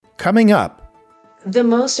Coming up, the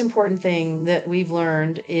most important thing that we've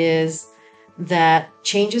learned is that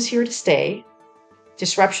change is here to stay.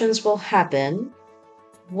 Disruptions will happen.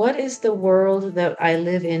 What is the world that I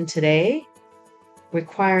live in today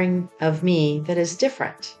requiring of me that is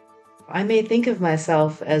different? I may think of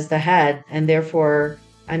myself as the head, and therefore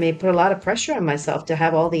I may put a lot of pressure on myself to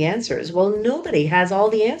have all the answers. Well, nobody has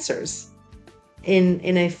all the answers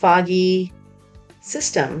in a foggy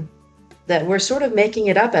system that we're sort of making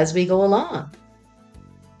it up as we go along.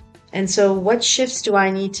 And so what shifts do I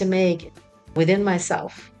need to make within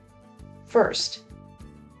myself first?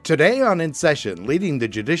 Today on In Session, Leading the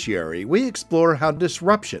Judiciary, we explore how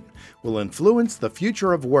disruption will influence the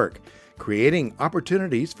future of work, creating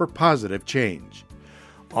opportunities for positive change.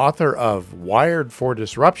 Author of Wired for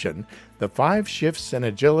Disruption, The 5 Shifts in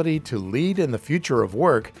Agility to Lead in the Future of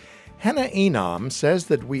Work, Hannah Enom says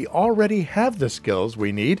that we already have the skills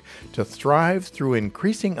we need to thrive through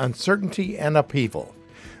increasing uncertainty and upheaval.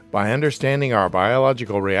 By understanding our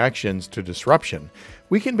biological reactions to disruption,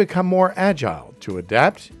 we can become more agile to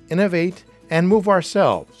adapt, innovate, and move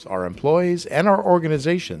ourselves, our employees, and our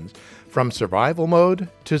organizations from survival mode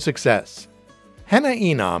to success. Hannah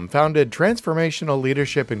Enom founded Transformational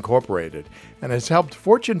Leadership Incorporated and has helped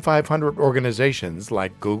Fortune 500 organizations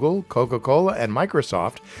like Google, Coca-Cola, and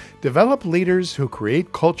Microsoft develop leaders who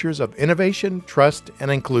create cultures of innovation, trust,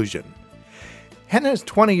 and inclusion. Hannah's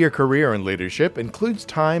 20-year career in leadership includes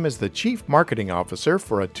time as the Chief Marketing Officer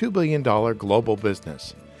for a $2 billion global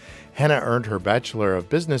business. Hannah earned her Bachelor of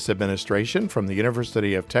Business Administration from the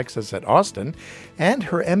University of Texas at Austin and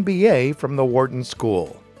her MBA from the Wharton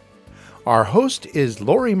School. Our host is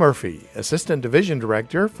Lori Murphy, Assistant Division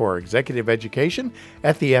Director for Executive Education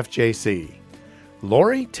at the FJC.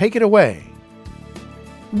 Lori, take it away.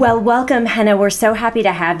 Well, welcome, Hannah. We're so happy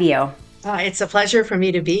to have you. It's a pleasure for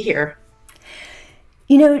me to be here.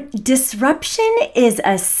 You know, disruption is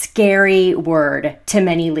a scary word to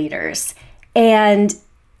many leaders. And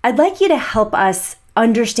I'd like you to help us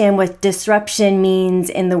understand what disruption means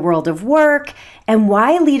in the world of work and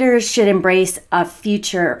why leaders should embrace a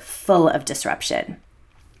future full of disruption.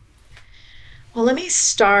 Well, let me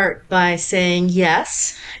start by saying,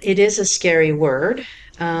 yes, it is a scary word.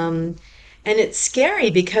 And it's scary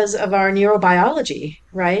because of our neurobiology,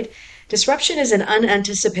 right? Disruption is an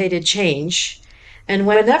unanticipated change. And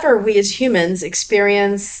whenever we as humans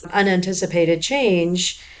experience unanticipated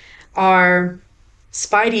change, our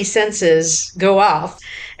spidey senses go off.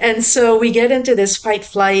 And so we get into this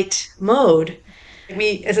fight-flight mode.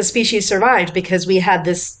 We, as a species, survived because we had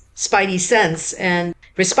this spidey sense and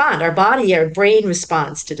respond. Our body, our brain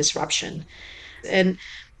responds to disruption. And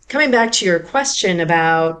coming back to your question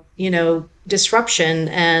about, disruption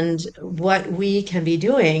and what we can be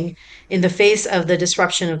doing in the face of the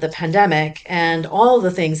disruption of the pandemic and all the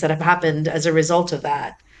things that have happened as a result of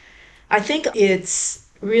that, I think it's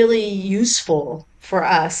really useful for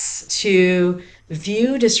us to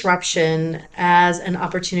view disruption as an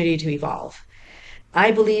opportunity to evolve.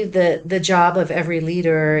 I believe that the job of every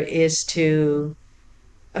leader is to,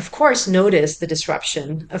 of course, notice the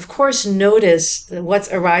disruption, of course, notice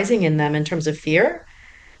what's arising in them in terms of fear,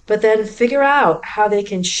 but then figure out how they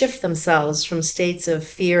can shift themselves from states of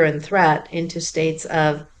fear and threat into states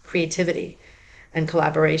of creativity and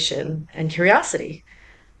collaboration and curiosity.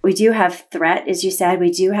 We do have threat, as you said. We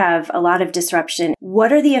do have a lot of disruption.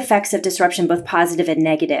 What are the effects of disruption, both positive and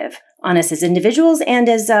negative, on us as individuals and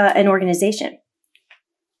as an organization?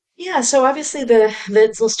 Yeah, so obviously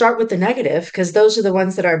we'll start with the negative because those are the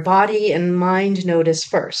ones that our body and mind notice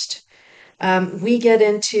first. We get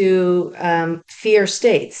into fear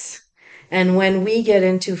states. And when we get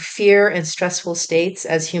into fear and stressful states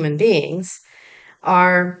as human beings,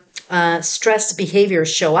 our stress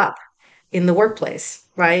behaviors show up in the workplace,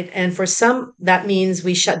 right? And for some, that means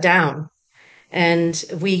we shut down and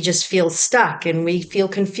we just feel stuck and we feel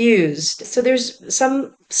confused. So there's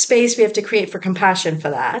some space we have to create for compassion for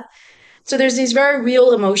that. So there's these very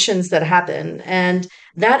real emotions that happen, and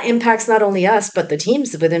that impacts not only us, but the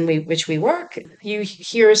teams within which we work. You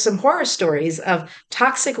hear some horror stories of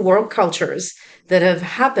toxic work cultures that have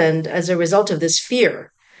happened as a result of this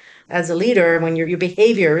fear. As a leader, when your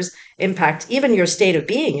behaviors impact, even your state of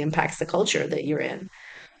being impacts the culture that you're in. And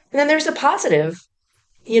then there's the positive.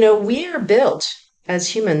 We are built as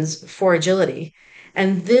humans for agility.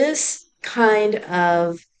 And this kind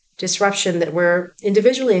of disruption that we're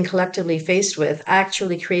individually and collectively faced with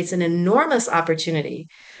actually creates an enormous opportunity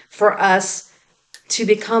for us to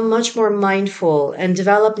become much more mindful and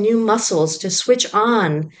develop new muscles to switch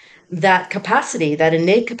on that capacity, that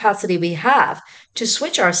innate capacity we have to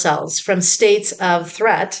switch ourselves from states of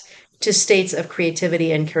threat to states of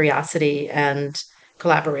creativity and curiosity and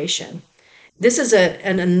collaboration. This is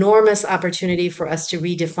an enormous opportunity for us to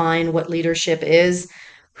redefine what leadership is,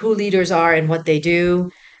 who leaders are and what they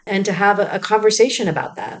do, and to have a conversation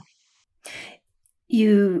about that.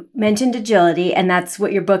 You mentioned agility, and that's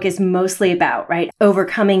what your book is mostly about, right?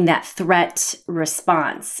 Overcoming that threat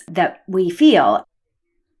response that we feel.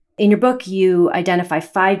 In your book, you identify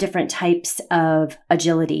 5 different types of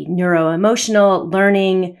agility: neuro-emotional,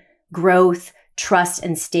 learning, growth, trust,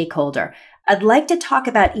 and stakeholder. I'd like to talk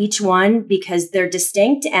about each one because they're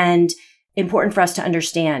distinct and important for us to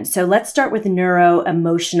understand. So let's start with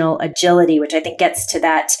neuro-emotional agility, which I think gets to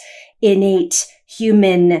that innate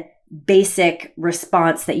human basic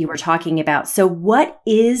response that you were talking about. So what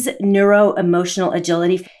is neuro-emotional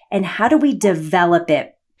agility and how do we develop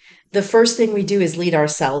it? The first thing we do is lead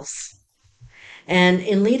ourselves. And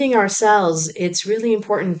in leading ourselves, it's really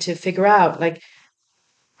important to figure out, like,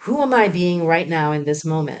 who am I being right now in this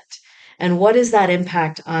moment? And what is that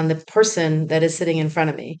impact on the person that is sitting in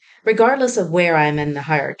front of me, regardless of where I'm in the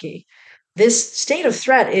hierarchy? This state of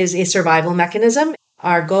threat is a survival mechanism.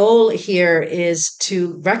 Our goal here is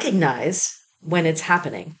to recognize when it's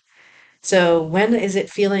happening. So when is it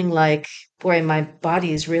feeling like, boy, my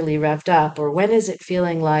body is really revved up? Or when is it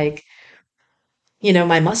feeling like,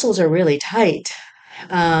 my muscles are really tight,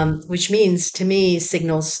 which means to me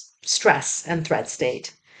signals stress and threat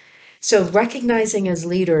state. So recognizing as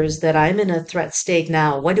leaders that I'm in a threat state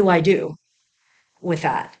now, what do I do with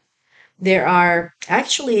that? There are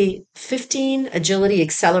actually 15 agility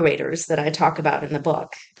accelerators that I talk about in the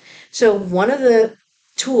book. So one of the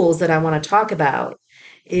tools that I want to talk about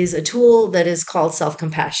is a tool that is called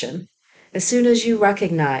self-compassion. As soon as you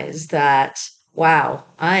recognize that, wow,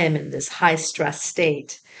 I am in this high stress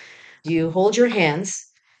state, you hold your hands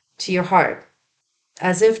to your heart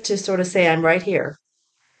as if to sort of say, I'm right here.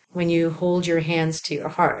 When you hold your hands to your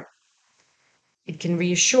heart, it can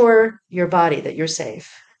reassure your body that you're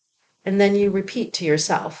safe. And then you repeat to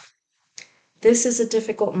yourself, this is a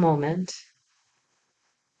difficult moment.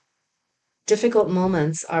 Difficult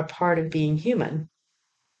moments are part of being human.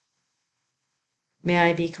 May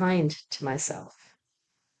I be kind to myself?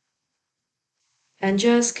 And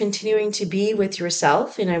just continuing to be with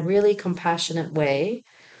yourself in a really compassionate way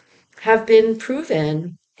have been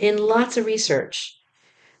proven in lots of research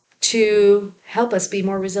to help us be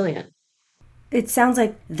more resilient. It sounds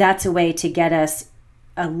like that's a way to get us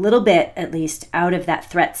a little bit, at least, out of that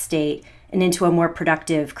threat state and into a more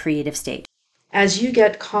productive, creative state. As you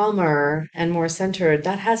get calmer and more centered,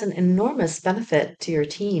 that has an enormous benefit to your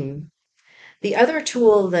team. The other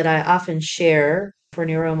tool that I often share for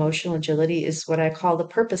neuroemotional agility is what I call the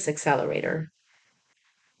purpose accelerator.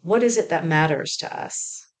 What is it that matters to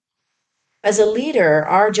us? As a leader,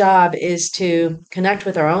 our job is to connect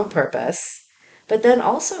with our own purpose, but then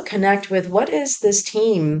also connect with what is this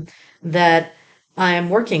team that I am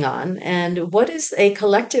working on and what is a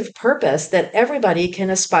collective purpose that everybody can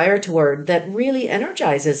aspire toward that really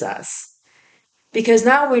energizes us. Because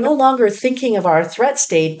now we're no longer thinking of our threat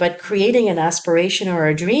state, but creating an aspiration or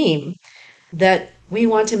a dream that we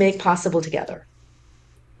want to make possible together.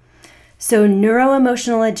 So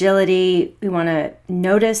neuro-emotional agility, we want to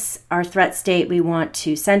notice our threat state. We want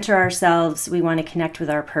to center ourselves. We want to connect with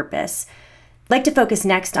our purpose. I'd like to focus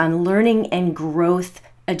next on learning and growth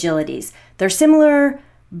agilities. They're similar,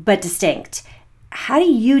 but distinct. How do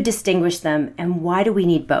you distinguish them and why do we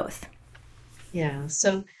need both? Yeah.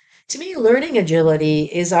 So to me, learning agility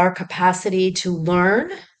is our capacity to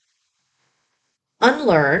learn,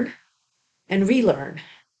 unlearn, and relearn,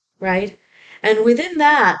 right? And within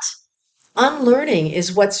that, unlearning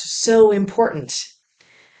is what's so important.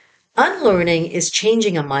 Unlearning is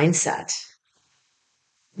changing a mindset.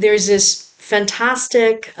 There's this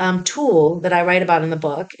fantastic tool that I write about in the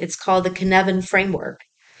book. It's called the Cynefin Framework.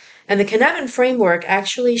 And the Cynefin Framework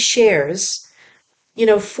actually shares,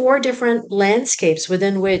 4 different landscapes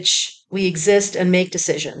within which we exist and make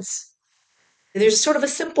decisions. There's sort of a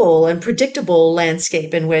simple and predictable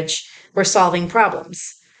landscape in which we're solving problems.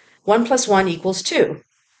 1 + 1 = 2.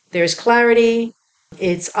 There's clarity.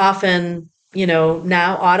 It's often,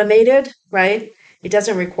 now automated, right? It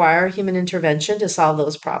doesn't require human intervention to solve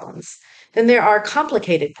those problems. Then there are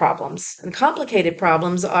complicated problems. And complicated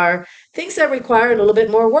problems are things that require a little bit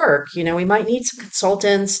more work. We might need some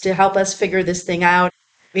consultants to help us figure this thing out.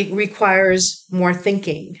 It requires more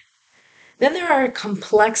thinking. Then there are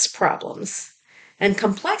complex problems. And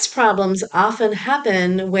complex problems often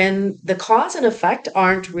happen when the cause and effect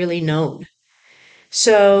aren't really known.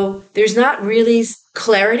 So there's not really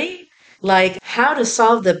clarity, like how to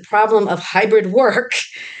solve the problem of hybrid work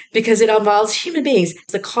because it involves human beings.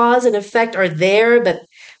 The cause and effect are there, but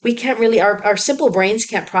we can't really, our simple brains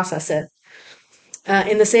can't process it.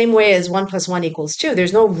 In the same way as 1+1 = 2,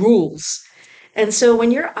 there's no rules. And so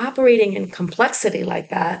when you're operating in complexity like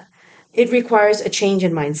that, it requires a change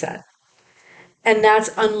in mindset. And that's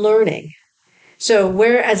unlearning. So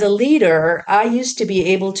where as a leader, I used to be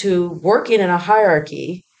able to work in a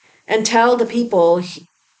hierarchy and tell the people,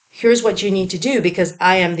 here's what you need to do because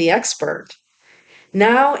I am the expert.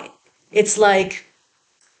 Now it's like,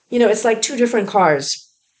 it's like two different cars.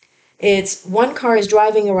 It's one car is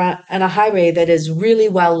driving around on a highway that is really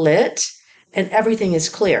well lit and everything is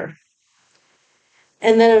clear.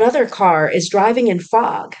 And then another car is driving in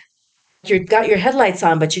fog. You've got your headlights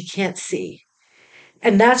on, but you can't see.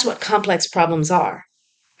 And that's what complex problems are.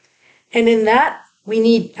 And in that, we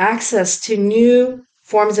need access to new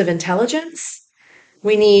forms of intelligence.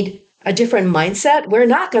 We need a different mindset. We're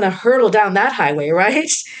not going to hurtle down that highway, right?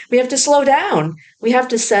 We have to slow down. We have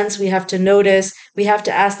to sense. We have to notice. We have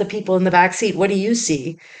to ask the people in the back seat, what do you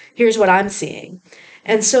see? Here's what I'm seeing.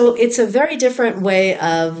 And so it's a very different way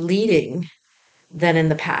of leading than in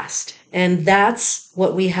the past. And that's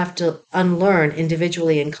what we have to unlearn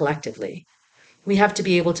individually and collectively. We have to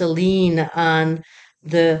be able to lean on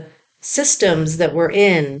the systems that we're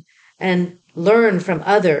in and learn from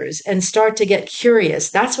others and start to get curious.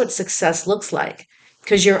 That's what success looks like,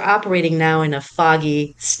 because you're operating now in a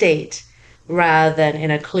foggy state rather than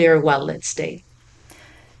in a clear, well-lit state.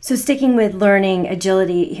 So sticking with learning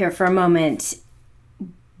agility here for a moment,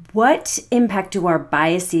 what impact do our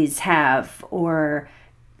biases have or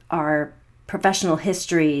our professional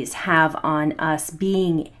histories have on us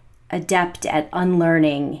being adept at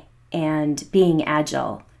unlearning and being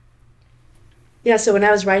agile? Yeah, so when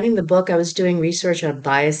I was writing the book, I was doing research on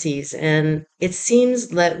biases, and it seems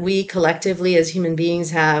that we collectively as human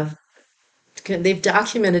beings they've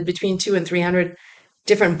documented between 200 and 300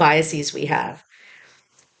 different biases we have.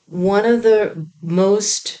 One of the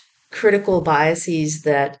most critical biases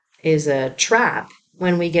that is a trap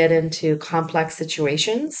when we get into complex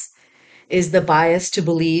situations is the bias to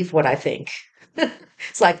believe what I think.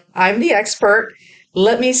 It's like, I'm the expert.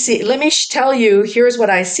 Let me tell you, here's what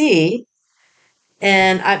I see.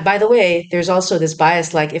 And by the way, there's also this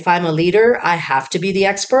bias, like if I'm a leader, I have to be the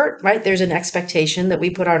expert, right? There's an expectation that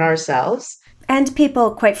we put on ourselves. And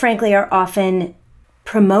people, quite frankly, are often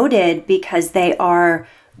promoted because they are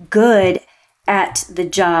good at the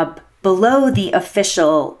job below the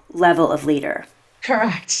official level of leader.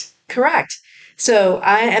 Correct. So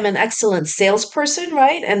I am an excellent salesperson,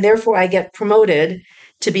 right? And therefore I get promoted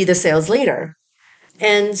to be the sales leader.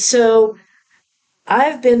 And so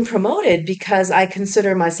I've been promoted because I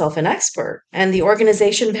consider myself an expert, and the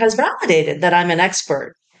organization has validated that I'm an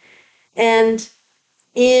expert. And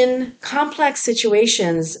in complex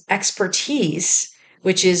situations, expertise,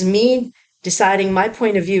 which is me deciding my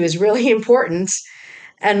point of view is really important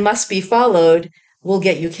and must be followed, will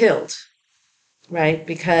get you killed, right?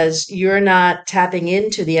 Because you're not tapping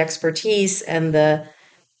into the expertise and the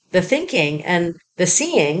thinking and the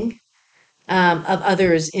seeing of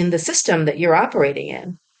others in the system that you're operating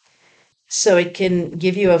in. So it can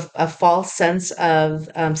give you a false sense of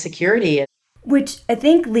security. Which I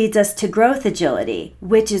think leads us to growth agility,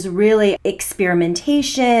 which is really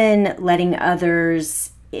experimentation, letting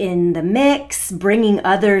others in the mix, bringing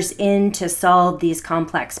others in to solve these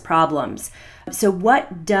complex problems. So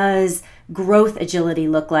what does growth agility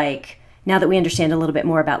look like now that we understand a little bit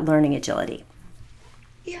more about learning agility?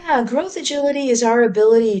 Yeah, growth agility is our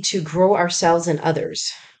ability to grow ourselves and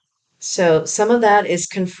others. So some of that is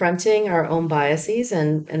confronting our own biases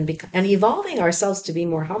and evolving ourselves to be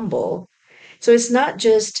more humble. So it's not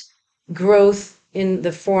just growth in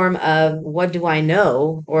the form of what do I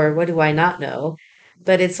know or what do I not know,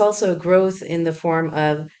 but it's also growth in the form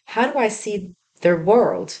of how do I see their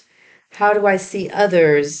world? How do I see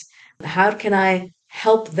others? How can I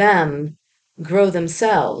help them grow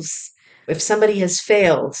themselves? If somebody has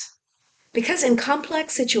failed, because in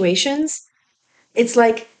complex situations, it's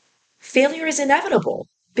like failure is inevitable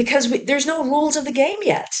because there's no rules of the game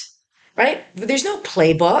yet, right? There's no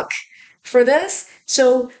playbook for this.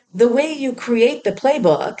 So the way you create the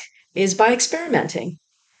playbook is by experimenting.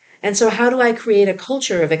 And so how do I create a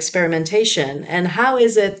culture of experimentation? And how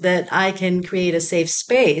is it that I can create a safe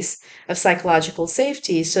space of psychological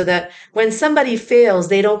safety so that when somebody fails,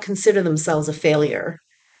 they don't consider themselves a failure?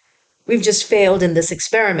 We've just failed in this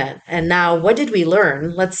experiment. And now what did we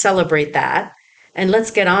learn? Let's celebrate that. And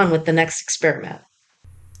let's get on with the next experiment.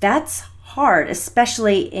 That's hard,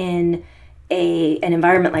 especially in an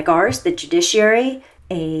environment like ours, the judiciary,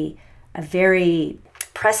 a very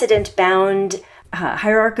precedent-bound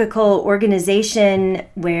hierarchical organization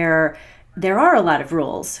where there are a lot of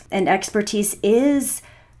rules and expertise is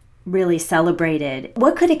really celebrated.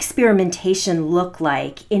 What could experimentation look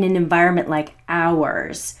like in an environment like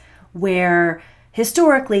ours, where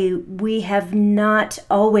historically we have not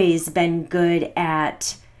always been good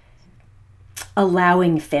at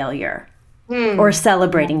allowing failure or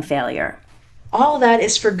celebrating failure? All that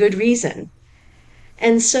is for good reason.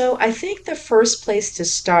 And so I think the first place to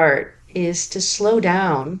start is to slow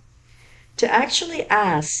down, to actually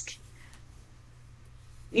ask,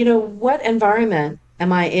 what environment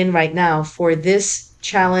am I in right now for this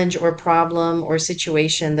challenge or problem or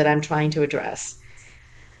situation that I'm trying to address?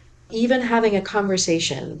 Even having a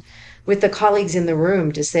conversation with the colleagues in the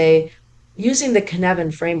room to say, using the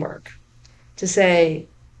Cynefin framework, to say,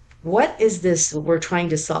 what is this we're trying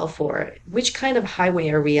to solve for? Which kind of highway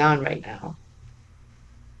are we on right now?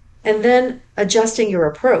 And then adjusting your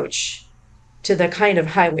approach to the kind of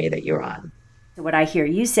highway that you're on. What I hear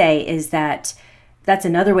you say is that that's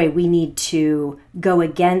another way we need to go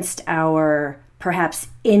against our perhaps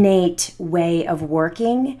innate way of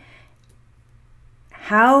working.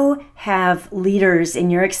 How have leaders,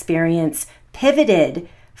 in your experience, pivoted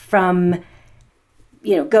from,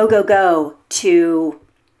 go, go, go to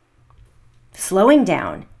slowing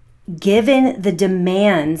down, given the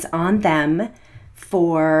demands on them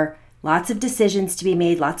for lots of decisions to be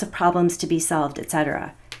made, lots of problems to be solved,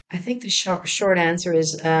 etc.? I think the short answer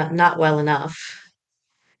is not well enough,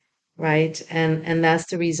 right? And that's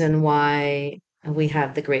the reason why we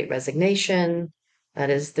have the Great Resignation. That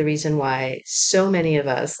is the reason why so many of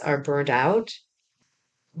us are burned out.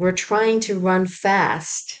 We're trying to run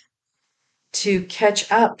fast to catch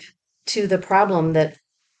up to the problem that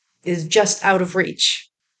is just out of reach.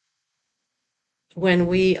 When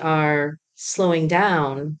we are slowing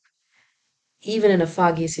down, even in a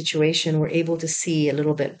foggy situation, we're able to see a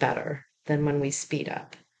little bit better than when we speed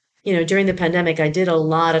up. During the pandemic, I did a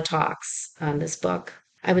lot of talks on this book.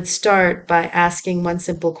 I would start by asking one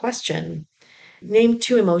simple question. Name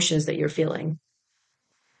 2 emotions that you're feeling.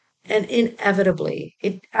 And inevitably,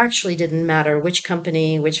 it actually didn't matter which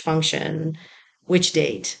company, which function, which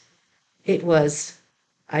date. It was,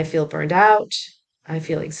 I feel burned out, I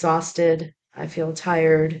feel exhausted, I feel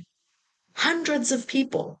tired. Hundreds of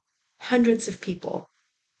people.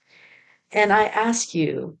 And I ask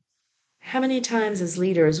you, how many times as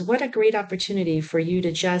leaders, what a great opportunity for you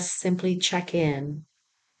to just simply check in.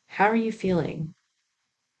 How are you feeling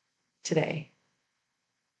today?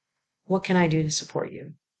 What can I do to support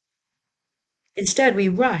you? Instead, we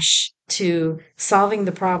rush to solving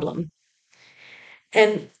the problem.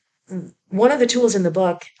 And one of the tools in the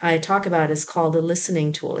book I talk about is called the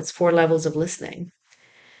listening tool. It's 4 levels of listening.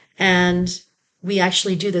 And we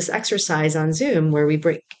actually do this exercise on Zoom where we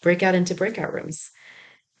break out into breakout rooms.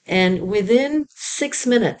 And within 6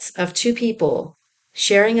 minutes of 2 people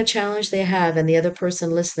sharing a challenge they have and the other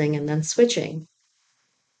person listening and then switching,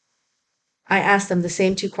 I ask them the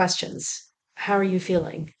same 2 questions. How are you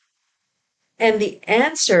feeling? And the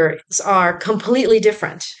answers are completely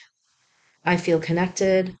different. I feel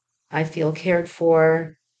connected. I feel cared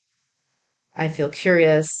for. I feel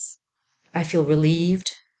curious. I feel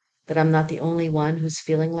relieved that I'm not the only one who's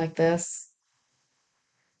feeling like this.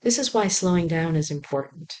 This is why slowing down is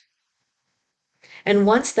important. And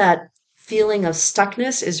once that feeling of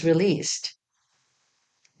stuckness is released,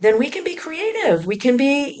 then we can be creative. We can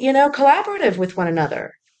be, collaborative with one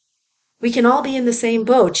another. We can all be in the same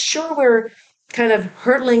boat. Sure, we're kind of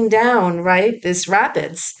hurtling down, right, this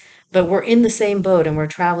rapids, but we're in the same boat and we're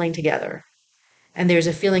traveling together. And there's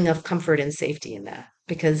a feeling of comfort and safety in that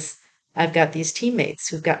because I've got these teammates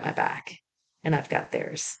who've got my back and I've got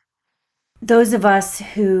theirs. Those of us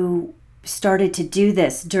who started to do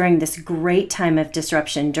this during this great time of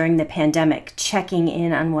disruption, during the pandemic, checking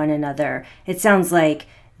in on one another, it sounds like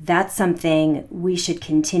that's something we should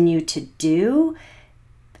continue to do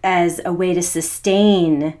as a way to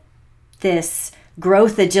sustain this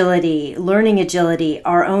growth agility, learning agility,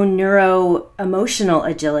 our own neuro-emotional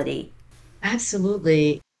agility.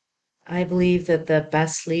 Absolutely. I believe that the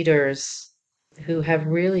best leaders who have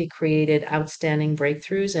really created outstanding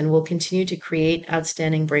breakthroughs and will continue to create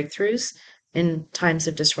outstanding breakthroughs in times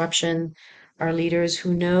of disruption are leaders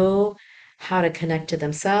who know how to connect to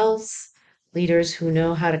themselves, leaders who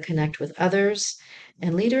know how to connect with others,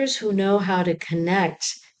 and leaders who know how to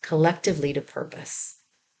connect collectively to purpose.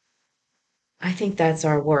 I think that's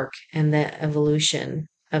our work and the evolution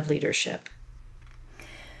of leadership.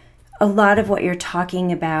 A lot of what you're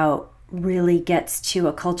talking about really gets to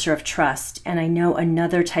a culture of trust. And I know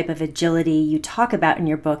another type of agility you talk about in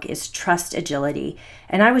your book is trust agility.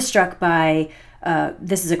 And I was struck by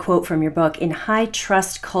This is a quote from your book. In high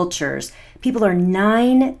trust cultures, people are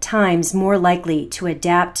 9 times more likely to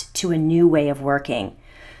adapt to a new way of working.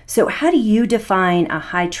 So how do you define a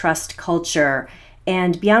high trust culture?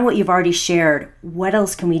 And beyond what you've already shared, what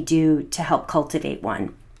else can we do to help cultivate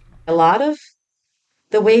one? A lot of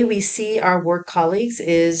the way we see our work colleagues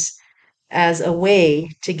is as a way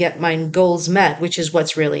to get my goals met, which is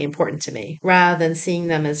what's really important to me, rather than seeing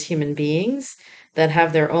them as human beings that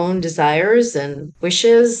have their own desires and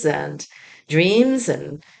wishes and dreams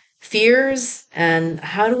and fears. And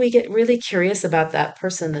how do we get really curious about that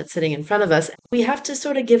person that's sitting in front of us? We have to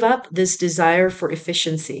sort of give up this desire for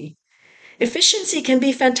efficiency. Efficiency can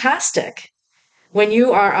be fantastic when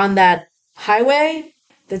you are on that highway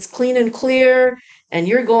that's clean and clear and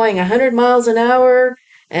you're going 100 miles an hour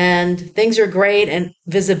and things are great and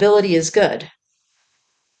visibility is good.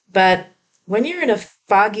 But when you're in a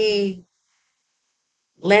foggy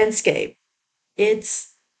landscape,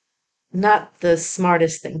 it's not the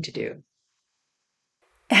smartest thing to do.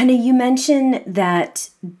 Hannah, you mentioned that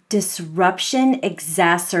disruption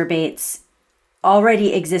exacerbates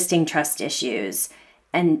already existing trust issues,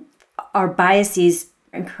 and our biases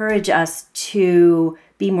encourage us to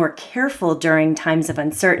be more careful during times of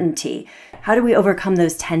uncertainty. How do we overcome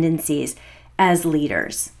those tendencies as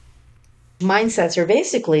leaders? Mindsets are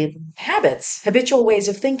basically habits, habitual ways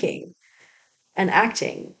of thinking and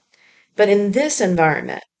acting. But in this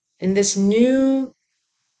environment, in this new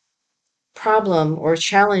problem or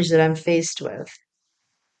challenge that I'm faced with,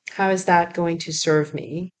 how is that going to serve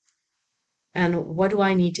me? And what do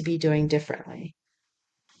I need to be doing differently?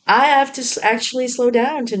 I have to actually slow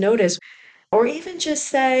down to notice, or even just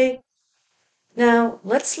say, now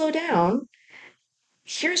let's slow down.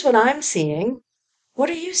 Here's what I'm seeing. What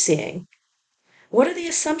are you seeing? What are the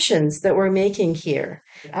assumptions that we're making here?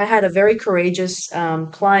 I had a very courageous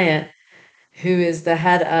client who is the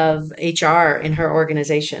head of HR in her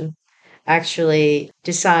organization actually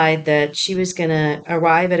decide that she was going to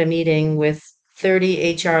arrive at a meeting with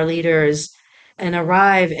 30 HR leaders and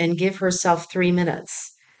arrive and give herself 3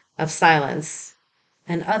 minutes of silence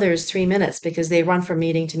and others 3 minutes because they run from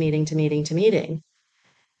meeting to meeting to meeting to meeting.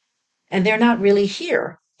 And they're not really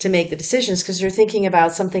here to make the decisions because they're thinking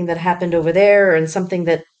about something that happened over there and something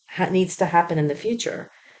that needs to happen in the future.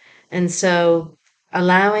 And so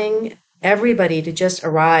allowing everybody to just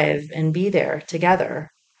arrive and be there together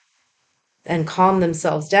and calm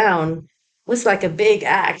themselves down was like a big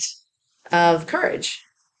act of courage.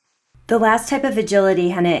 The last type of agility,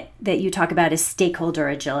 Hannah, that you talk about is stakeholder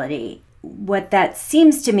agility. What that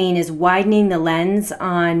seems to mean is widening the lens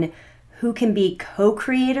on who can be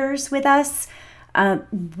co-creators with us.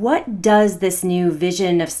 What does this new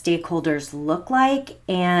vision of stakeholders look like,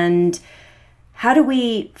 and how do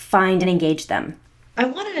we find and engage them? I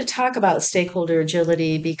wanted to talk about stakeholder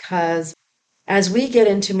agility because as we get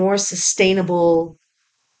into more sustainable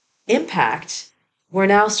impact, we're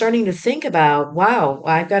now starting to think about, wow,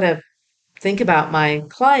 I've got to think about my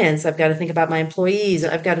clients, I've got to think about my employees,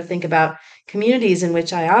 I've got to think about communities in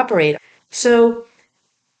which I operate. So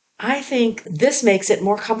I think this makes it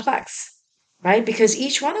more complex, right? Because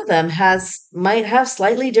each one of them might have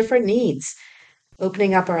slightly different needs.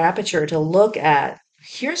 Opening up our aperture to look at,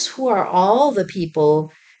 here's who are all the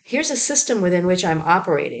people, here's a system within which I'm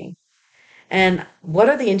operating. And what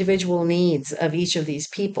are the individual needs of each of these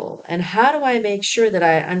people? And how do I make sure that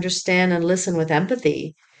I understand and listen with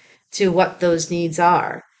empathy to what those needs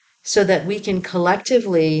are so that we can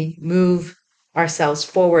collectively move ourselves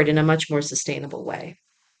forward in a much more sustainable way?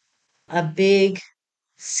 A big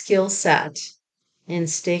skill set in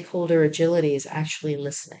stakeholder agility is actually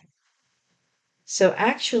listening. So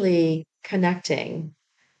actually connecting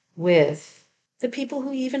with the people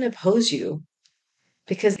who even oppose you,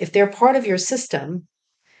 because if they're part of your system,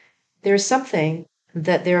 there's something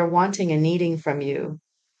that they're wanting and needing from you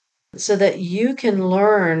so that you can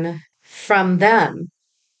learn from them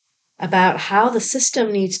about how the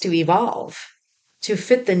system needs to evolve to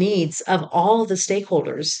fit the needs of all the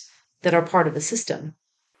stakeholders that are part of the system.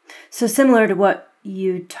 So similar to what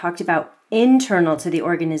you talked about internal to the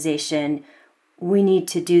organization, we need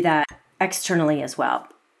to do that externally as well.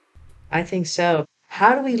 I think so.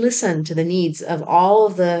 How do we listen to the needs of all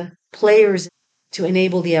of the players to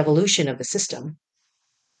enable the evolution of the system?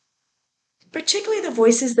 Particularly the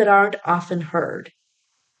voices that aren't often heard.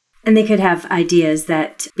 And they could have ideas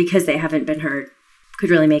that, because they haven't been heard, could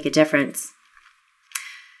really make a difference.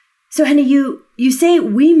 So, Hannah, you say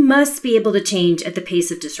we must be able to change at the pace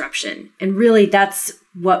of disruption. And really, that's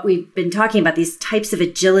what we've been talking about, these types of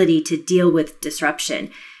agility to deal with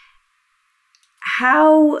disruption.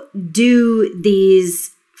 How do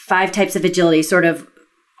these 5 types of agility sort of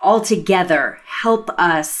all together help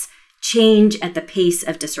us change at the pace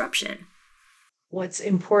of disruption? What's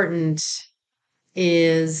important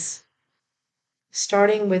is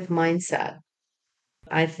starting with mindset.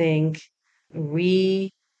 I think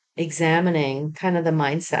re-examining kind of the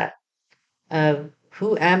mindset of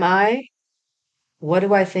who am I? What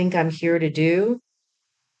do I think I'm here to do?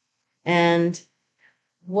 And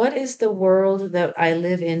what is the world that I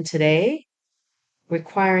live in today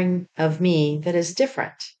requiring of me that is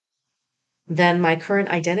different than my current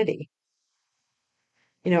identity?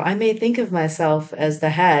 I may think of myself as the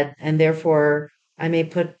head, and therefore I may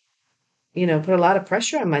put a lot of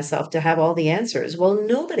pressure on myself to have all the answers. Well,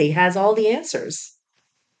 nobody has all the answers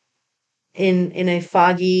in a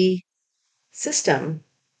foggy system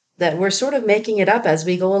that we're sort of making it up as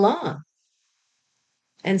we go along.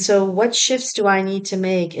 And so what shifts do I need to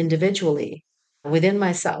make individually within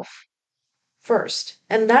myself first?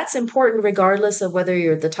 And that's important regardless of whether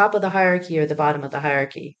you're at the top of the hierarchy or the bottom of the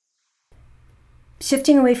hierarchy.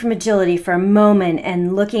 Shifting away from agility for a moment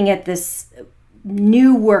and looking at this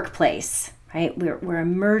new workplace, right? We're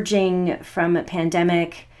emerging from a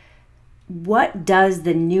pandemic. What does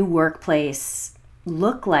the new workplace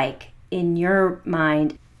look like in your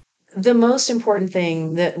mind? The most important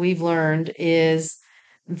thing that we've learned is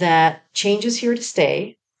that change is here to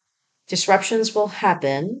stay. Disruptions will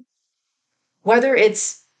happen, whether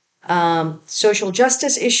it's social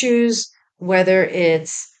justice issues, whether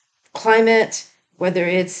it's climate, whether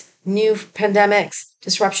it's new pandemics,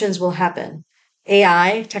 disruptions will happen.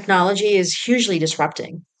 AI, technology is hugely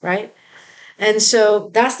disrupting, right? And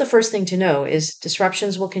so that's the first thing to know is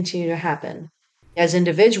disruptions will continue to happen. As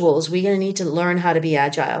individuals, we're going to need to learn how to be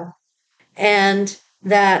agile. And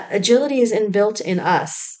that agility is inbuilt in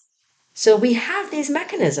us. So we have these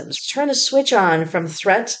mechanisms, turn a switch on from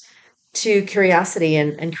threat to curiosity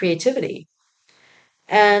and creativity.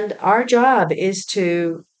 And our job is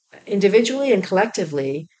to individually and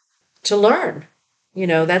collectively to learn.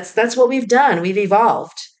 That's what we've done. We've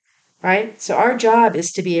evolved, right? So our job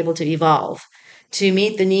is to be able to evolve to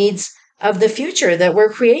meet the needs of the future that we're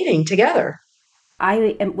creating together.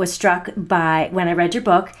 I was struck by, when I read your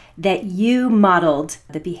book, that you modeled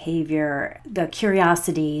the behavior, the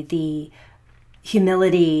curiosity, the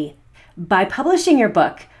humility by publishing your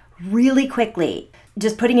book really quickly,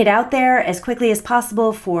 just putting it out there as quickly as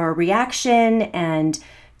possible for reaction and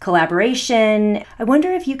collaboration. I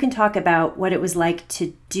wonder if you can talk about what it was like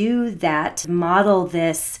to do that, to model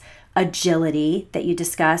this agility that you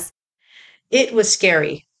discussed. It was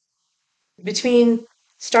scary. Between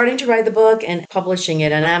starting to write the book and publishing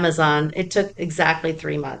it on Amazon, it took exactly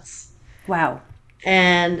 3 months. Wow.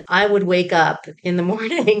 And I would wake up in the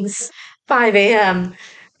mornings, 5 a.m.,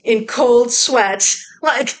 in cold sweat,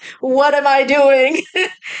 like, what am I doing?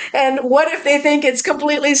 And what if they think it's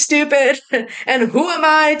completely stupid? And who am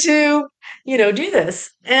I to, do this?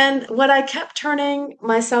 And what I kept turning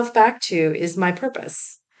myself back to is my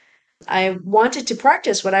purpose. I wanted to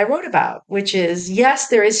practice what I wrote about, which is, yes,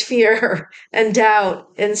 there is fear and doubt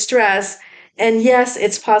and stress. And yes,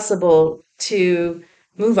 it's possible to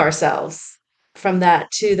move ourselves from that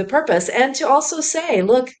to the purpose and to also say,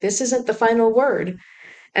 look, this isn't the final word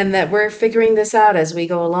and that we're figuring this out as we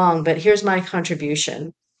go along. But here's my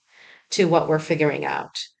contribution to what we're figuring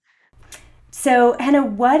out. So, Henna,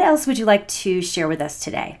 what else would you like to share with us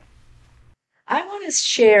today? I want to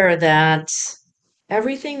share that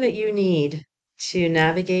everything that you need to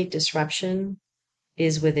navigate disruption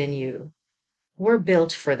is within you. We're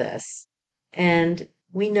built for this, and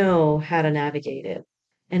we know how to navigate it.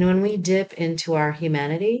 And when we dip into our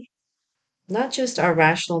humanity, not just our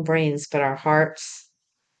rational brains, but our hearts,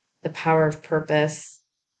 the power of purpose,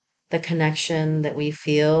 the connection that we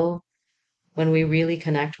feel when we really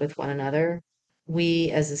connect with one another,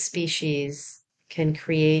 we as a species can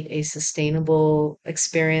create a sustainable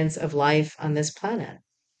experience of life on this planet.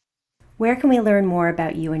 Where can we learn more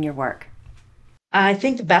about you and your work? I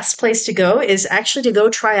think the best place to go is actually to go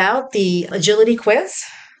try out the agility quiz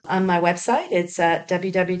on my website. It's at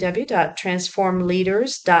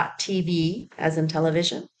www.transformleaders.tv, as in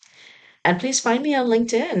television. And please find me on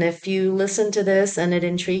LinkedIn. If you listen to this and it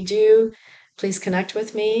intrigued you, please connect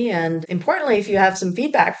with me. And importantly, if you have some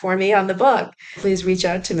feedback for me on the book, please reach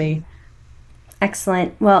out to me.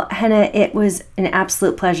 Excellent. Well, Henna, it was an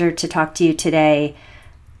absolute pleasure to talk to you today.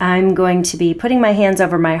 I'm going to be putting my hands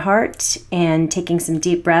over my heart and taking some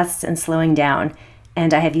deep breaths and slowing down.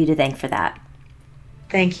 And I have you to thank for that.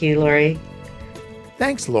 Thank you, Lori.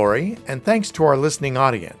 Thanks, Lori, and thanks to our listening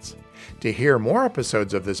audience. To hear more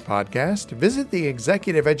episodes of this podcast, visit the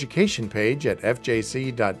Executive Education page at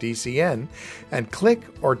fjc.dcn and click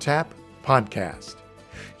or tap Podcast.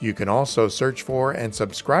 You can also search for and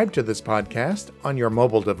subscribe to this podcast on your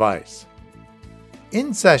mobile device.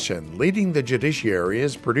 In Session, Leading the Judiciary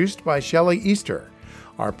is produced by Shelley Easter.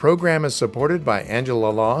 Our program is supported by Angela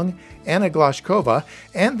Long, Anna Glashkova,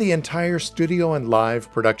 and the entire studio and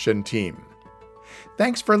live production team.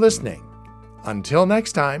 Thanks for listening. Until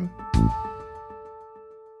next time.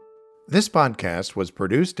 This podcast was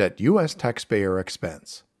produced at U.S. taxpayer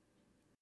expense.